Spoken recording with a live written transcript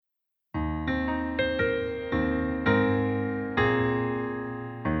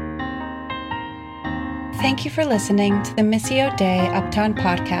Thank you for listening to the Missio Dei Uptown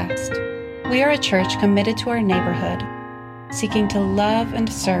podcast. We are a church committed to our neighborhood, seeking to love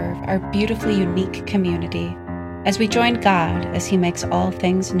and serve our beautifully unique community as we join God as He makes all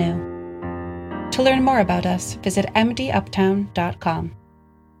things new. To learn more about us, visit mduptown.com.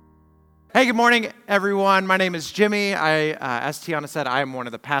 Hey, good morning, everyone. My name is Jimmy. As Tiana said, I am one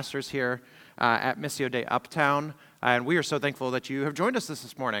of the pastors here at Missio Dei Uptown, and we are so thankful that you have joined us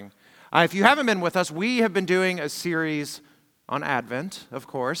this morning. If you haven't been with us, we have been doing a series on Advent, of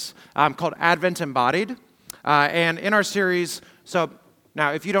course, called Advent Embodied. And in our series, so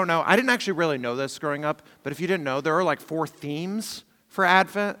now if you don't know, I didn't actually really know this growing up, but if you didn't know, there are like 4 themes for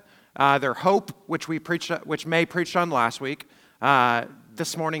Advent. They're hope, which May preached on last week.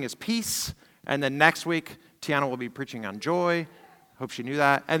 This morning is peace, and then next week, Tiana will be preaching on joy. Hope she knew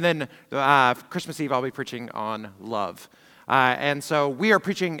that. And then Christmas Eve, I'll be preaching on love. And so we are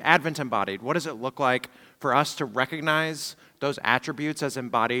preaching Advent Embodied. What does it look like for us to recognize those attributes as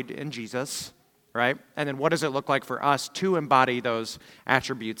embodied in Jesus, right? And then what does it look like for us to embody those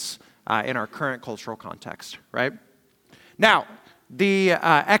attributes in our current cultural context, right? Now, the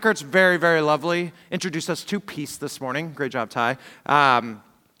Eckert's very, very lovely introduced us to peace this morning. Great job, Ty.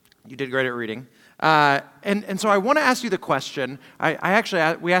 You did great at reading. And so I want to ask you the question.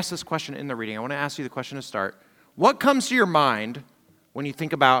 We asked this question in the reading. I want to ask you the question to start. What comes to your mind when you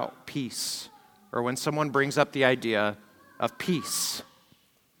think about peace, or when someone brings up the idea of peace?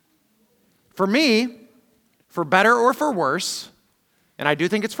 For me, for better or for worse, and I do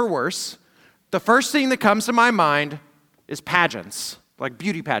think it's for worse, the first thing that comes to my mind is pageants, like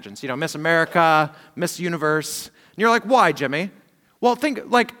beauty pageants, Miss America, Miss Universe. And you're like, why, Jimmy? Well,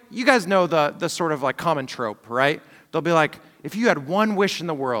 you guys know the sort of like common trope, right? They'll be like, if you had one wish in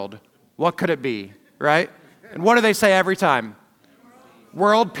the world, what could it be, right? And what do they say every time?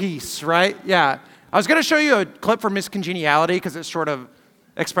 World peace, right? Yeah. I was going to show you a clip from Miss Congeniality because it sort of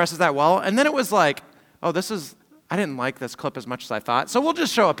expresses that well. And then it was like, I didn't like this clip as much as I thought. So we'll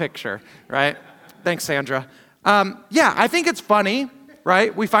just show a picture, right? Thanks, Sandra. I think it's funny,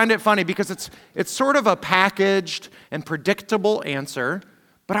 right? We find it funny because it's sort of a packaged and predictable answer.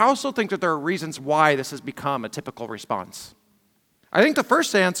 But I also think that there are reasons why this has become a typical response. I think the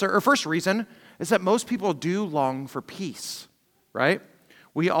first reason is that most people do long for peace, right?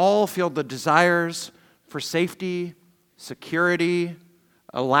 We all feel the desires for safety, security,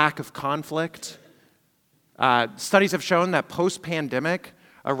 a lack of conflict. Studies have shown that post-pandemic,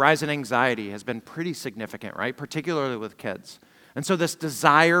 a rise in anxiety has been pretty significant, right? Particularly with kids. And so this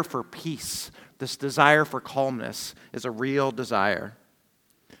desire for peace, this desire for calmness is a real desire.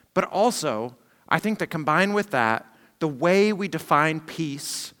 But also, I think that combined with that, the way we define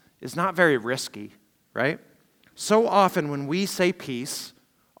peace is not very risky, right? So often when we say peace,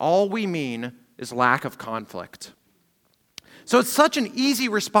 all we mean is lack of conflict. So it's such an easy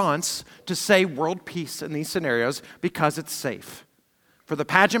response to say world peace in these scenarios because it's safe. For the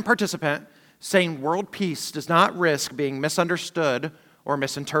pageant participant, saying world peace does not risk being misunderstood or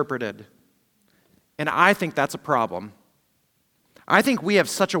misinterpreted. And I think that's a problem. I think we have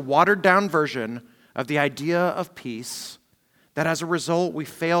such a watered-down version of the idea of peace that as a result, we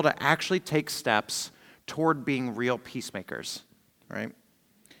fail to actually take steps toward being real peacemakers, right?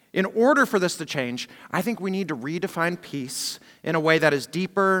 In order for this to change, I think we need to redefine peace in a way that is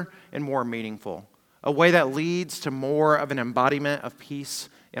deeper and more meaningful, a way that leads to more of an embodiment of peace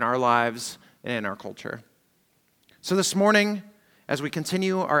in our lives and in our culture. So this morning, as we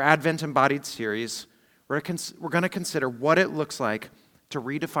continue our Advent Embodied series, we're going to consider what it looks like to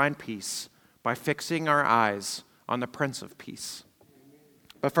redefine peace by fixing our eyes on the Prince of Peace.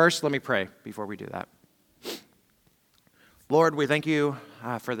 But first, let me pray before we do that. Lord, we thank you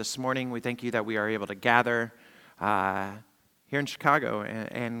for this morning. We thank you that we are able to gather here in Chicago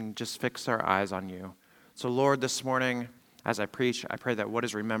and just fix our eyes on you. So Lord, this morning, as I preach, I pray that what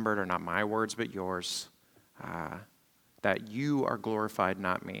is remembered are not my words, but yours. That you are glorified,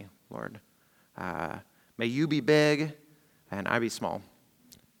 not me, Lord. May you be big and I be small.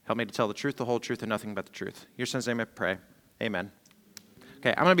 Help me to tell the truth, the whole truth, and nothing but the truth. In your son's name I pray. Amen.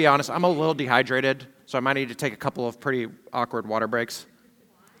 Okay, I'm going to be honest. I'm a little dehydrated, so I might need to take a couple of pretty awkward water breaks.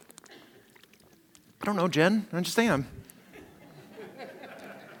 I don't know, Jen. I just am.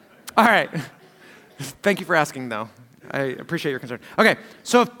 All right. Thank you for asking, though. I appreciate your concern. Okay,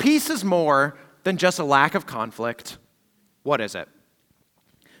 so if peace is more than just a lack of conflict, what is it?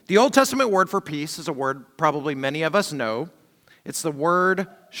 The Old Testament word for peace is a word probably many of us know. It's the word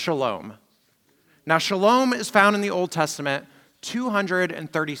shalom. Now, shalom is found in the Old Testament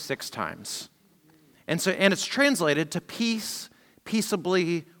 236 times. And it's translated to peace,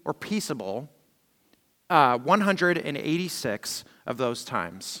 peaceably, or peaceable 186 of those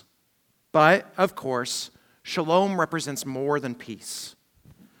times. But, of course, shalom represents more than peace.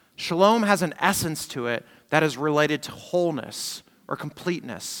 Shalom has an essence to it that is related to wholeness or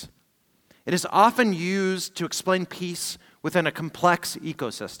completeness. It is often used to explain peace within a complex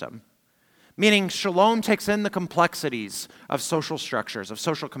ecosystem, meaning shalom takes in the complexities of social structures, of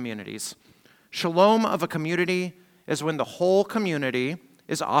social communities. Shalom of a community is when the whole community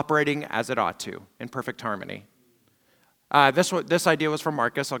is operating as it ought to, in perfect harmony. This idea was from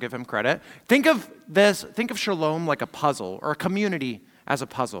Marcus. I'll give him credit. Think of shalom like a puzzle, or a community as a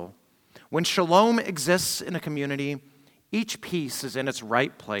puzzle. When shalom exists in a community, each piece is in its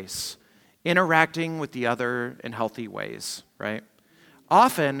right place, interacting with the other in healthy ways, right?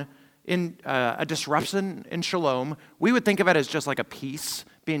 Often, in a disruption in shalom, we would think of it as just like a piece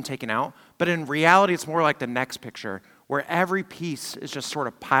being taken out, but in reality, it's more like the next picture, where every piece is just sort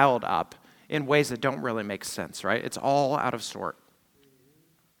of piled up in ways that don't really make sense, right? It's all out of sort.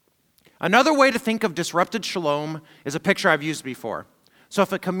 Another way to think of disrupted shalom is a picture I've used before. So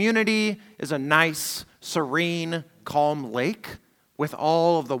if a community is a nice, serene, calm lake with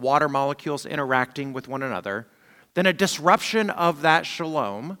all of the water molecules interacting with one another, then a disruption of that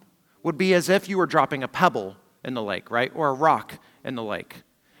shalom would be as if you were dropping a pebble in the lake, right? Or a rock in the lake.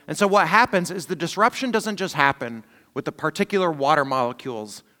 And so what happens is the disruption doesn't just happen with the particular water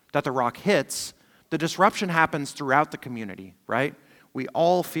molecules that the rock hits. The disruption happens throughout the community, right? We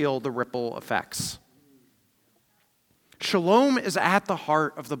all feel the ripple effects. Shalom is at the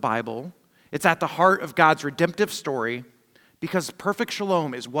heart of the Bible. It's at the heart of God's redemptive story, because perfect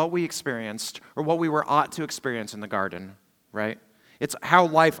shalom is what we experienced, or what we were ought to experience in the garden, right? It's how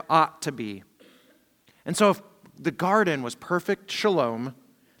life ought to be. And so if the garden was perfect shalom,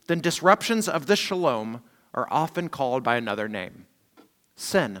 then disruptions of this shalom are often called by another name: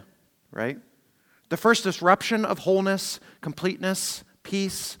 sin, right? The first disruption of wholeness, completeness,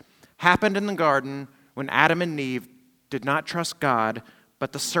 peace happened in the garden when Adam and Eve did not trust God,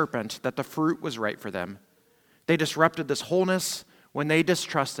 but the serpent, that the fruit was right for them. They disrupted this wholeness when they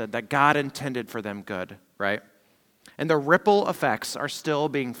distrusted that God intended for them good, right? And the ripple effects are still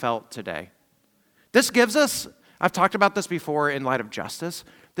being felt today. This gives us, I've talked about this before in light of justice,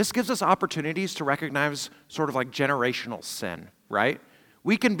 this gives us opportunities to recognize sort of like generational sin, right?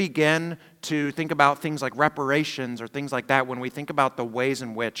 We can begin to think about things like reparations or things like that when we think about the ways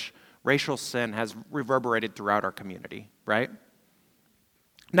in which racial sin has reverberated throughout our community, right?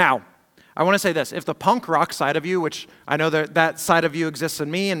 Now, I want to say this. If the punk rock side of you, which I know that side of you exists in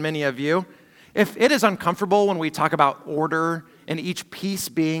me and many of you, if it is uncomfortable when we talk about order and each piece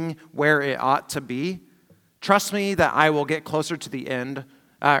being where it ought to be, trust me that I will get closer to the end,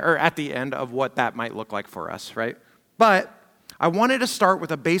 or at the end of what that might look like for us, right? But I wanted to start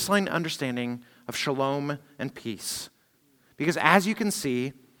with a baseline understanding of shalom and peace. Because as you can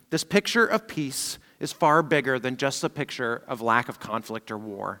see, this picture of peace is far bigger than just a picture of lack of conflict or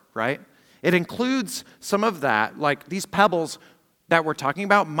war, right? It includes some of that, like these pebbles that we're talking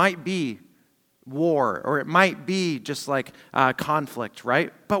about might be war, or it might be just like conflict,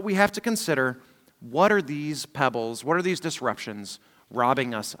 right? But we have to consider, what are these pebbles, what are these disruptions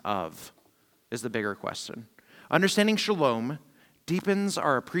robbing us of, is the bigger question. Understanding shalom deepens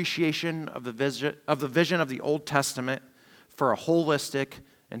our appreciation of the vision of the Old Testament for a holistic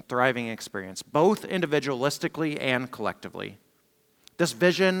and thriving experience, both individualistically and collectively. This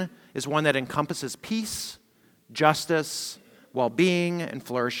vision is one that encompasses peace, justice, well-being, and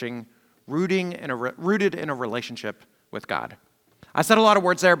flourishing, rooted in a relationship with God. I said a lot of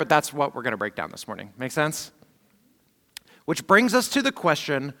words there, but that's what we're going to break down this morning. Make sense? Which brings us to the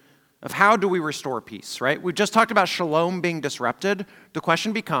question of how do we restore peace, right? We've just talked about shalom being disrupted. The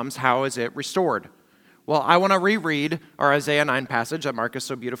question becomes, how is it restored? Well, I want to reread our Isaiah 9 passage that Marcus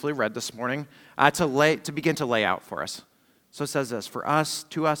so beautifully read this morning to begin to lay out for us. So it says this: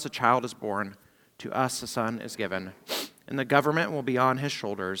 to us a child is born, to us a son is given, and the government will be on his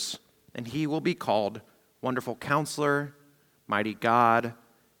shoulders, and he will be called Wonderful Counselor, Mighty God,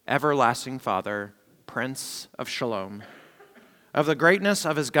 Everlasting Father, Prince of Shalom. Of the greatness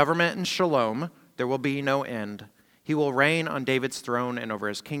of his government and shalom, there will be no end. He will reign on David's throne and over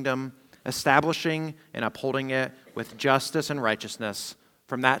his kingdom, establishing and upholding it with justice and righteousness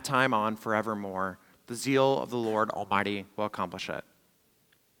from that time on forevermore. The zeal of the Lord Almighty will accomplish it.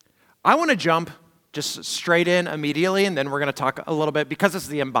 I want to jump just straight in immediately, and then we're going to talk a little bit, because it's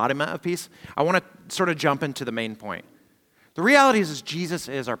the embodiment of peace, I want to sort of jump into the main point. The reality is Jesus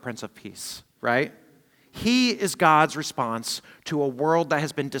is our Prince of Peace, right? He is God's response to a world that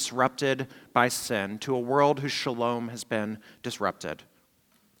has been disrupted by sin, to a world whose shalom has been disrupted.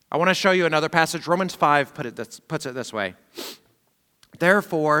 I want to show you another passage. Romans 5 puts it this way.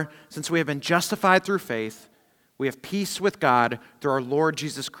 Therefore, since we have been justified through faith, we have peace with God through our Lord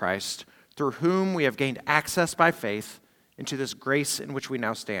Jesus Christ, through whom we have gained access by faith into this grace in which we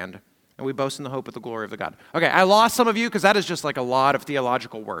now stand. And we boast in the hope of the glory of the God. Okay, I lost some of you because that is just like a lot of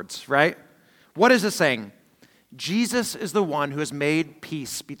theological words, right? What is it saying? Jesus is the one who has made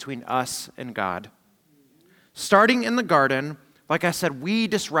peace between us and God. Starting in the garden, like I said, we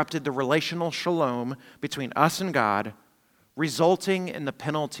disrupted the relational shalom between us and God, resulting in the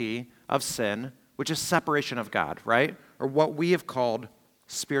penalty of sin, which is separation of God, right? Or what we have called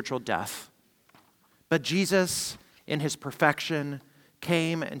spiritual death. But Jesus, in his perfection,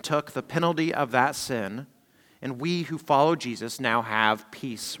 came and took the penalty of that sin, and we who follow Jesus now have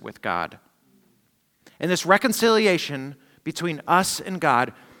peace with God. And this reconciliation between us and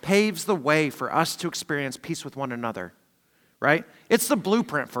God paves the way for us to experience peace with one another, right? It's the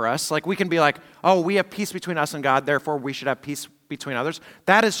blueprint for us. Like we can be like, oh, we have peace between us and God, therefore we should have peace between others.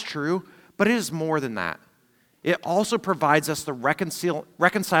 That is true, but it is more than that. It also provides us the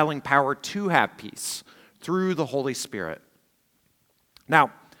reconciling power to have peace through the Holy Spirit.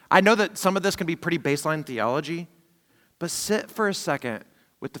 Now, I know that some of this can be pretty baseline theology, but sit for a second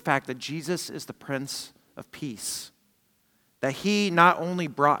with the fact that Jesus is the Prince of Peace. That he not only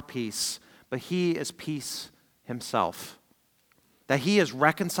brought peace, but he is peace himself. That he has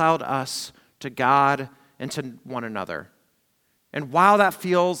reconciled us to God and to one another. And while that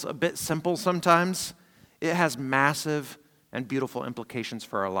feels a bit simple sometimes, it has massive and beautiful implications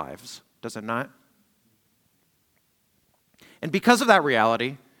for our lives, does it not? And because of that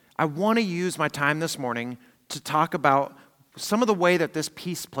reality, I want to use my time this morning to talk about some of the way that this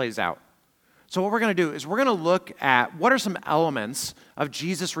peace plays out. So what we're going to do is we're going to look at what are some elements of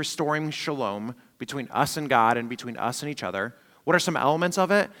Jesus restoring shalom between us and God and between us and each other. What are some elements of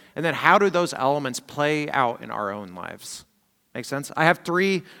it? And then how do those elements play out in our own lives? Make sense? I have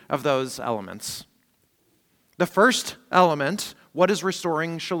 3 of those elements. The first element, what does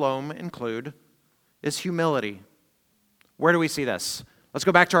restoring shalom include, is humility. Where do we see this? Let's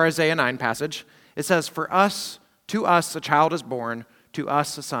go back to our Isaiah 9 passage. It says, to us a child is born, to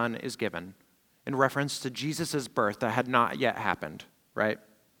us a son is given, in reference to Jesus' birth that had not yet happened, right?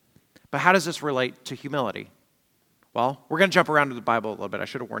 But how does this relate to humility? Well, we're going to jump around to the Bible a little bit. I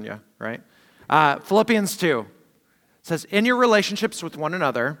should have warned you, right? Philippians 2 says, in your relationships with one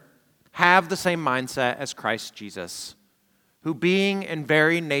another, have the same mindset as Christ Jesus, who being in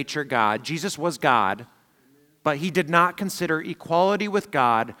very nature God, Jesus was God, but he did not consider equality with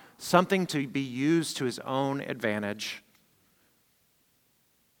God something to be used to his own advantage.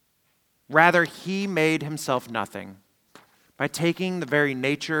 Rather, he made himself nothing by taking the very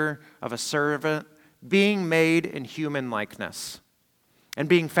nature of a servant, being made in human likeness. And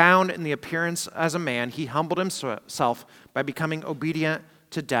being found in the appearance as a man, he humbled himself by becoming obedient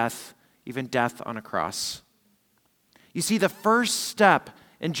to death, even death on a cross. You see, the first step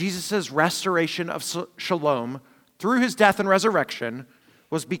in Jesus' restoration of shalom through his death and resurrection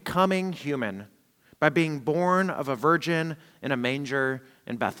was becoming human by being born of a virgin in a manger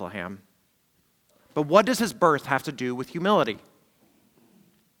in Bethlehem. But what does his birth have to do with humility?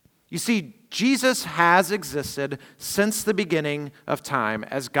 You see, Jesus has existed since the beginning of time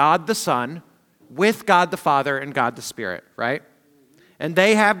as God the Son, with God the Father and God the Spirit, right? And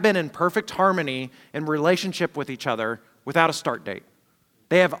they have been in perfect harmony and relationship with each other without a start date.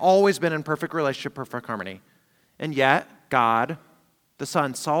 They have always been in perfect relationship, perfect harmony. And yet, God, the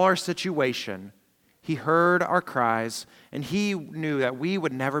Son, saw our situation. He heard our cries, and he knew that we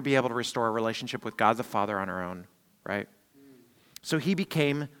would never be able to restore a relationship with God the Father on our own, right? So he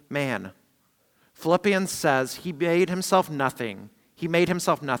became man. Philippians says he made himself nothing. He made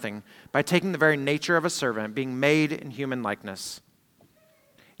himself nothing by taking the very nature of a servant, being made in human likeness.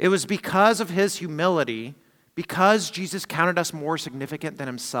 It was because of his humility, because Jesus counted us more significant than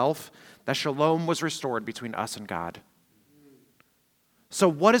himself, that shalom was restored between us and God. So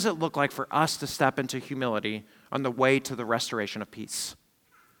what does it look like for us to step into humility on the way to the restoration of peace?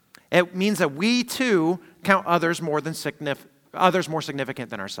 It means that we too count others more significant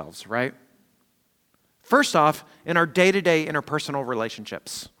than ourselves, right? First off, in our day-to-day interpersonal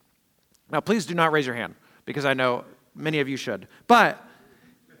relationships. Now, please do not raise your hand, because I know many of you should. But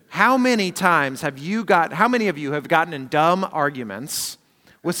how many of you have gotten in dumb arguments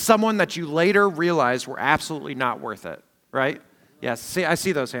with someone that you later realized were absolutely not worth it, right? Yes, see, I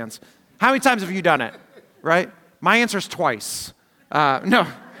see those hands. How many times have you done it, right? My answer is twice. No,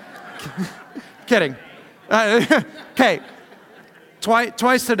 kidding. Okay,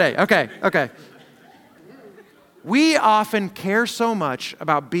 twice today. Okay. We often care so much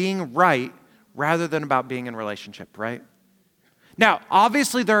about being right rather than about being in relationship, right? Now,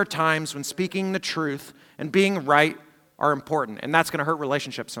 obviously there are times when speaking the truth and being right are important, and that's going to hurt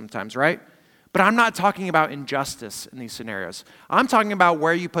relationships sometimes, right? But I'm not talking about injustice in these scenarios. I'm talking about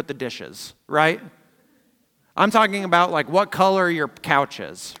where you put the dishes, right? I'm talking about like what color your couch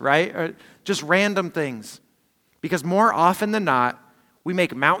is, right? Or just random things. Because more often than not, we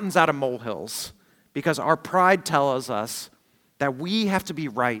make mountains out of molehills because our pride tells us that we have to be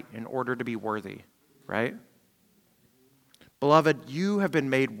right in order to be worthy, right? Beloved, you have been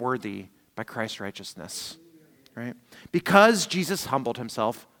made worthy by Christ's righteousness, right? Because Jesus humbled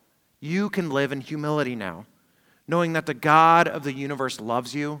himself, you can live in humility now, knowing that the God of the universe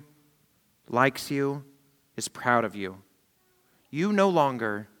loves you, likes you, is proud of you. You no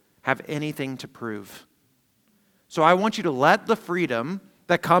longer have anything to prove. So I want you to let the freedom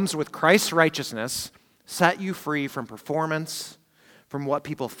that comes with Christ's righteousness set you free from performance, from what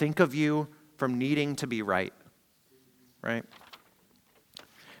people think of you, from needing to be right. Right?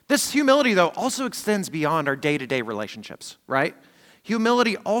 This humility, though, also extends beyond our day-to-day relationships, right?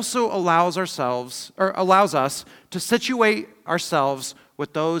 Humility also allows us to situate ourselves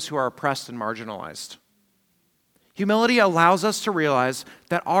with those who are oppressed and marginalized. Humility allows us to realize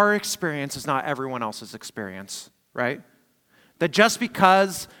that our experience is not everyone else's experience, right? That just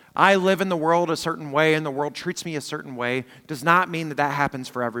because I live in the world a certain way and the world treats me a certain way does not mean that that happens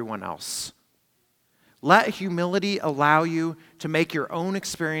for everyone else. Let humility allow you to make your own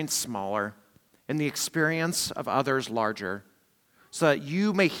experience smaller and the experience of others larger, so that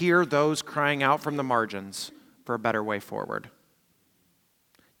you may hear those crying out from the margins for a better way forward.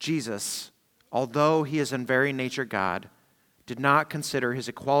 Jesus, although he is in very nature God, did not consider his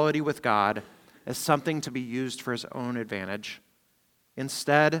equality with God as something to be used for his own advantage.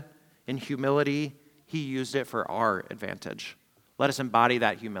 Instead, in humility, he used it for our advantage. Let us embody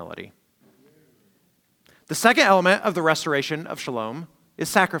that humility. The second element of the restoration of shalom is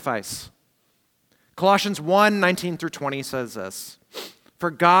sacrifice. Colossians 1:19-20 says this,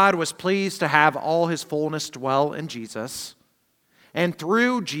 "For God was pleased to have all his fullness dwell in Jesus, and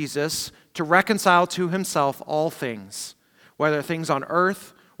through Jesus to reconcile to himself all things, whether things on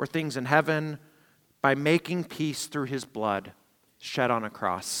earth or things in heaven, by making peace through his blood shed on a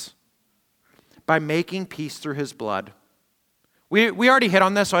cross." By making peace through his blood. We already hit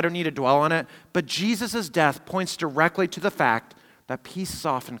on this, so I don't need to dwell on it, but Jesus' death points directly to the fact that peace is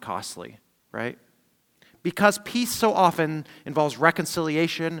often costly, right? Because peace so often involves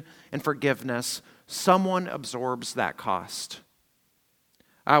reconciliation and forgiveness, someone absorbs that cost.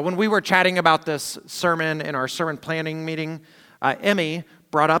 When we were chatting about this sermon in our sermon planning meeting, Emmy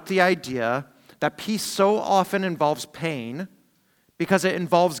brought up the idea that peace so often involves pain because it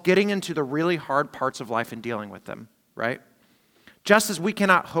involves getting into the really hard parts of life and dealing with them, right? Just as we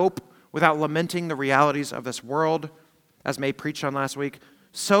cannot hope without lamenting the realities of this world, as May preached on last week,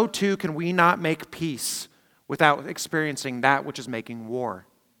 so too can we not make peace without experiencing that which is making war,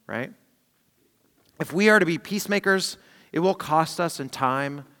 right? If we are to be peacemakers, it will cost us in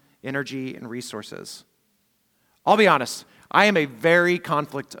time, energy, and resources. I'll be honest, I am a very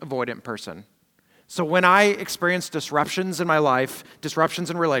conflict-avoidant person. So when I experience disruptions in my life, disruptions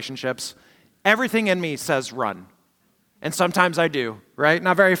in relationships, everything in me says run. And sometimes I do, right?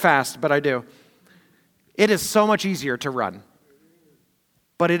 Not very fast, but I do. It is so much easier to run.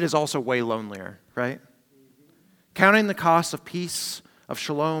 But it is also way lonelier, right? Counting the cost of peace, of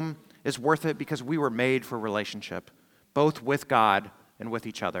shalom, is worth it because we were made for relationship, both with God and with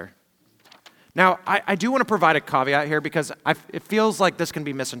each other. Now, I do want to provide a caveat here because it feels like this can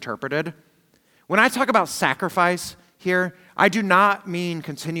be misinterpreted. When I talk about sacrifice here, I do not mean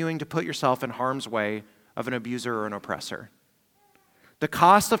continuing to put yourself in harm's way of an abuser or an oppressor. The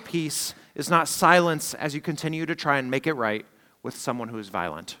cost of peace is not silence as you continue to try and make it right with someone who is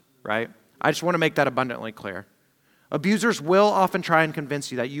violent, right? I just want to make that abundantly clear. Abusers will often try and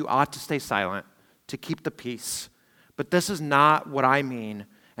convince you that you ought to stay silent to keep the peace, but this is not what I mean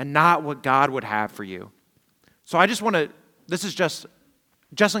and not what God would have for you. So I just want to, this is just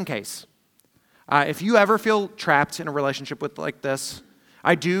in case. If you ever feel trapped in a relationship with like this,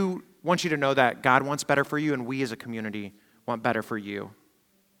 I do want you to know that God wants better for you and we as a community want better for you.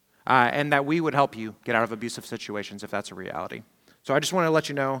 And that we would help you get out of abusive situations if that's a reality. So I just want to let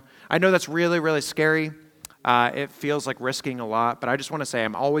you know. I know that's really, really scary. It feels like risking a lot, but I just want to say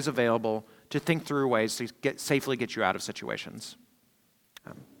I'm always available to think through ways to safely get you out of situations.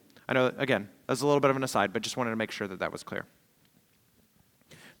 I know, again, that's a little bit of an aside, but just wanted to make sure that that was clear.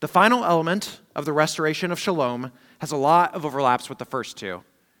 The final element of the restoration of shalom has a lot of overlaps with the first two.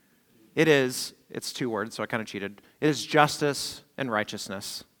 It's two words, so I kind of cheated. It is justice and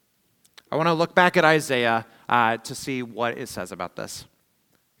righteousness. I want to look back at Isaiah to see what it says about this.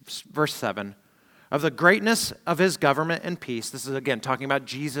 Verse 7, of the greatness of his government and peace, this is again talking about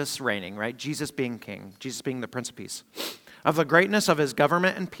Jesus reigning, right? Jesus being king, Jesus being the Prince of Peace. Of the greatness of his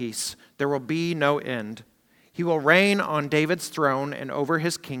government and peace, there will be no end. He will reign on David's throne and over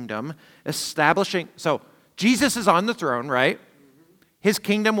his kingdom, establishing, so Jesus is on the throne, right? His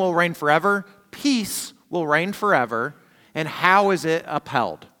kingdom will reign forever. Peace will reign forever. And how is it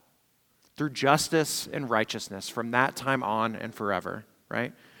upheld? Through justice and righteousness from that time on and forever,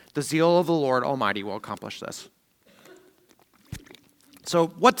 right? The zeal of the Lord Almighty will accomplish this. So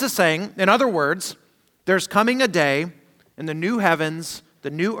what's it saying? In other words, there's coming a day in the new heavens, the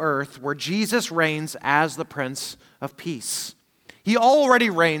new earth, where Jesus reigns as the Prince of Peace. He already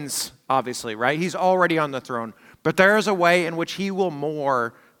reigns, obviously, right? He's already on the throne. But there is a way in which he will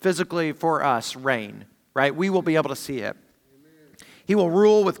more physically for us reign, right? We will be able to see it. He will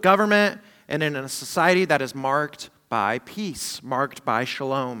rule with government and in a society that is marked by peace, marked by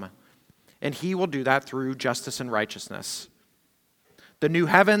shalom. And he will do that through justice and righteousness. The new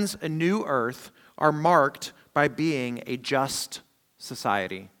heavens and new earth are marked by being a just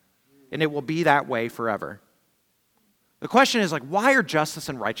society. And it will be that way forever. The question is, why are justice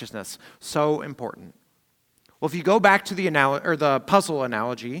and righteousness so important? Well, if you go back to the puzzle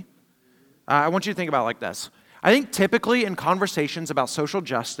analogy, I want you to think about it like this. I think typically in conversations about social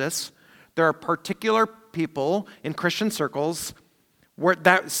justice, there are particular people in Christian circles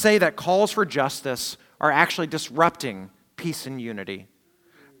that say that calls for justice are actually disrupting peace and unity.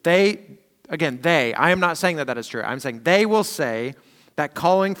 I am not saying that is true. I'm saying they will say that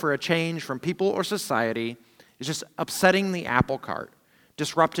calling for a change from people or society is just upsetting the apple cart,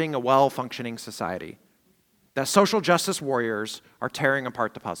 disrupting a well-functioning society. That social justice warriors are tearing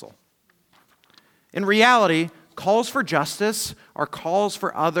apart the puzzle. In reality, calls for justice are calls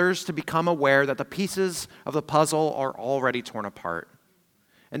for others to become aware that the pieces of the puzzle are already torn apart,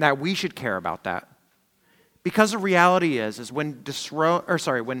 and that we should care about that. Because the reality is when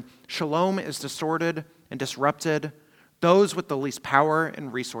shalom is distorted and disrupted, those with the least power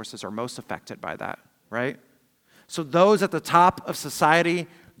and resources are most affected by that, right? So those at the top of society,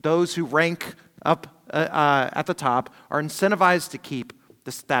 those who rank up at the top, are incentivized to keep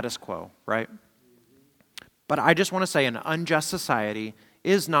the status quo, right? But I just want to say an unjust society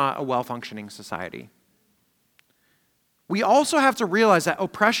is not a well-functioning society. We also have to realize that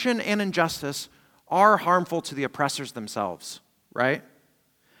oppression and injustice are harmful to the oppressors themselves, right?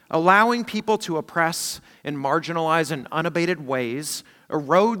 Allowing people to oppress and marginalize in unabated ways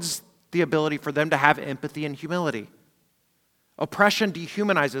erodes the ability for them to have empathy and humility. Oppression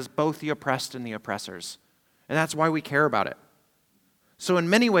dehumanizes both the oppressed and the oppressors, and that's why we care about it. So in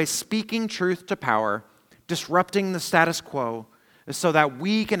many ways, speaking truth to power, disrupting the status quo, is so that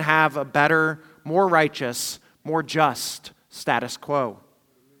we can have a better, more righteous, more just status quo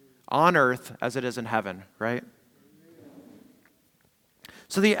on earth as it is in heaven, right?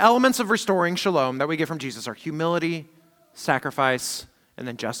 So the elements of restoring shalom that we get from Jesus are humility, sacrifice, and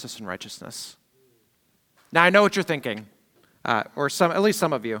then justice and righteousness. Now I know what you're thinking, at least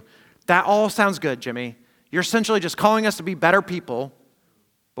some of you. That all sounds good, Jimmy. You're essentially just calling us to be better people,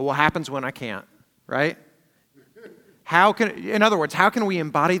 but what happens when I can't, right? In other words, how can we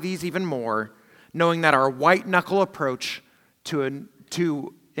embody these even more, knowing that our white-knuckle approach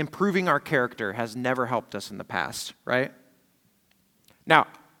to improving our character has never helped us in the past, right? Now,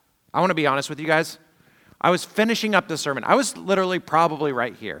 I want to be honest with you guys. I was finishing up the sermon. I was literally probably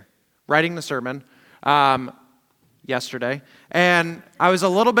right here, writing the sermon yesterday, and I was a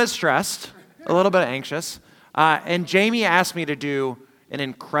little bit stressed, a little bit anxious, and Jamie asked me to do an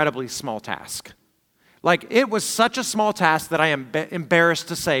incredibly small task. It was such a small task that I am embarrassed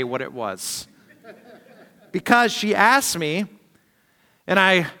to say what it was. Because she asked me, and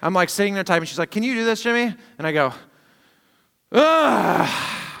I'm sitting there typing, she's like, "Can you do this, Jimmy?" And I go, "Ugh.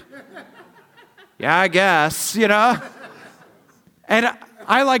 Yeah, I guess, And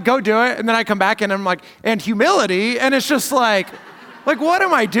I go do it, and then I come back and I'm like, and humility, and it's just like what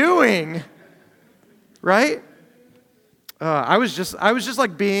am I doing? Right? I was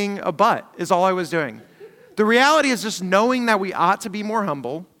just being a butt is all I was doing. The reality is just knowing that we ought to be more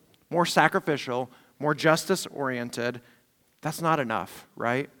humble, more sacrificial, more justice-oriented. That's not enough,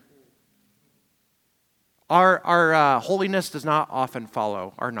 right? Our holiness does not often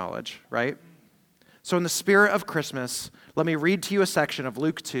follow our knowledge, right? So in the spirit of Christmas, let me read to you a section of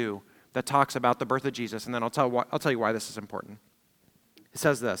Luke 2 that talks about the birth of Jesus, and then I'll tell you why this is important. It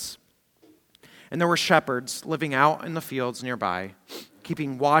says this: "And there were shepherds living out in the fields nearby,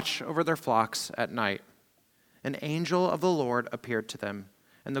 keeping watch over their flocks at night. An angel of the Lord appeared to them,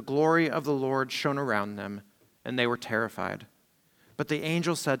 and the glory of the Lord shone around them, and they were terrified. But the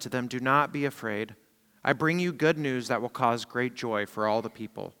angel said to them, "Do not be afraid. I bring you good news that will cause great joy for all the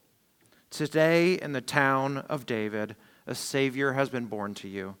people. Today in the town of David, a Savior has been born to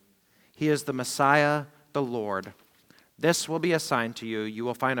you. He is the Messiah, the Lord. This will be a sign to you. You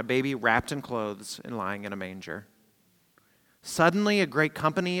will find a baby wrapped in clothes and lying in a manger." Suddenly a great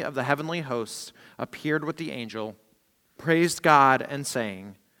company of the heavenly hosts appeared with the angel, praised God, and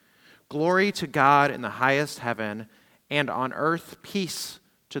saying, "Glory to God in the highest heaven, and on earth peace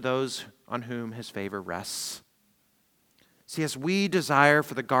to those on whom his favor rests." See, as we desire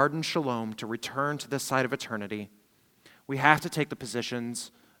for the garden shalom to return to this side of eternity, we have to take the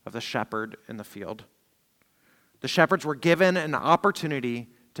positions of the shepherd in the field. The shepherds were given an opportunity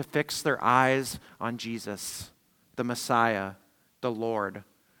to fix their eyes on Jesus, the Messiah, the Lord,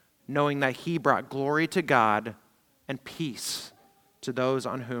 knowing that he brought glory to God and peace to those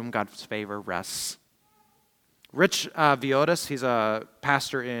on whom God's favor rests. Rich Viotis, he's a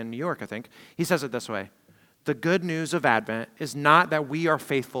pastor in New York, I think, he says it this way: "The good news of Advent is not that we are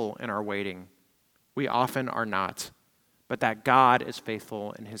faithful in our waiting. We often are not, but that God is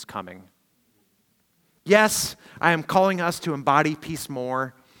faithful in his coming." Yes, I am calling us to embody peace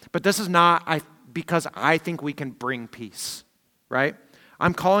more, but this is not because I think we can bring peace, right?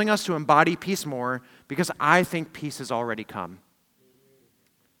 I'm calling us to embody peace more because I think peace has already come,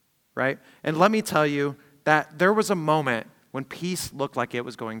 right? And let me tell you that there was a moment when peace looked like it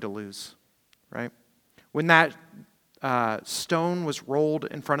was going to lose, right? When that stone was rolled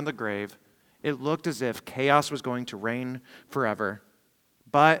in front of the grave, it looked as if chaos was going to reign forever.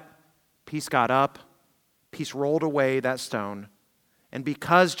 But peace got up, peace rolled away that stone, and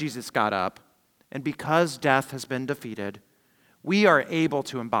because Jesus got up, and because death has been defeated, we are able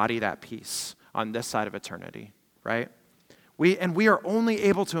to embody that peace on this side of eternity, right? We are only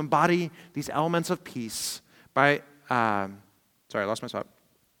able to embody these elements of peace by, sorry, I lost my spot,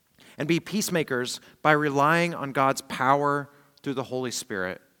 and be peacemakers by relying on God's power through the Holy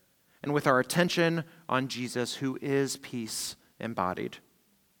Spirit and with our attention on Jesus, who is peace embodied.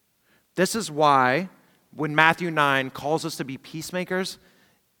 This is why when Matthew 9 calls us to be peacemakers,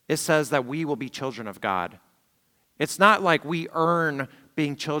 it says that we will be children of God. It's not like we earn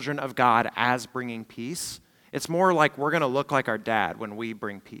being children of God as bringing peace. It's more like we're going to look like our dad when we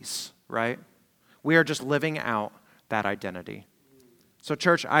bring peace, right? We are just living out that identity. So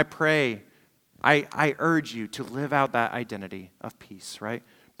church, I pray, I urge you to live out that identity of peace, right?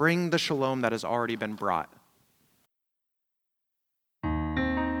 Bring the shalom that has already been brought.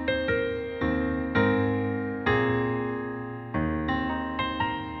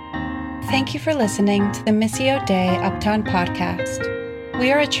 Thank you for listening to the Missio Dei Uptown podcast.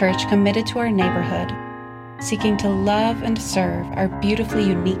 We are a church committed to our neighborhood, seeking to love and serve our beautifully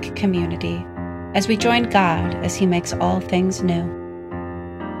unique community as we join God as he makes all things new.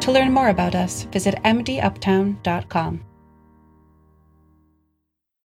 To learn more about us, visit mduptown.com.